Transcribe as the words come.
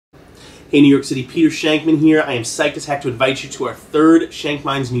Hey New York City, Peter Shankman here. I am psyched as heck to invite you to our third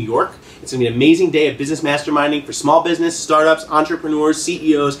ShankMinds New York. It's going to be an amazing day of business masterminding for small business, startups, entrepreneurs,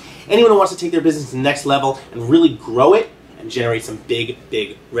 CEOs, anyone who wants to take their business to the next level and really grow it and generate some big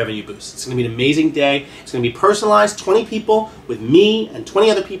revenue boosts. It's going to be an amazing day. It's going to be personalized, 20 people with me and 20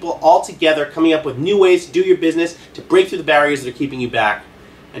 other people all together coming up with new ways to do your business, to break through the barriers that are keeping you back,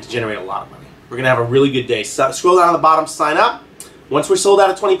 and to generate a lot of money. We're going to have a really good day. So, scroll down to the bottom, sign up. Once we're sold out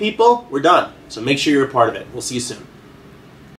of 20 people, we're done. So make sure you're a part of it. We'll see you soon.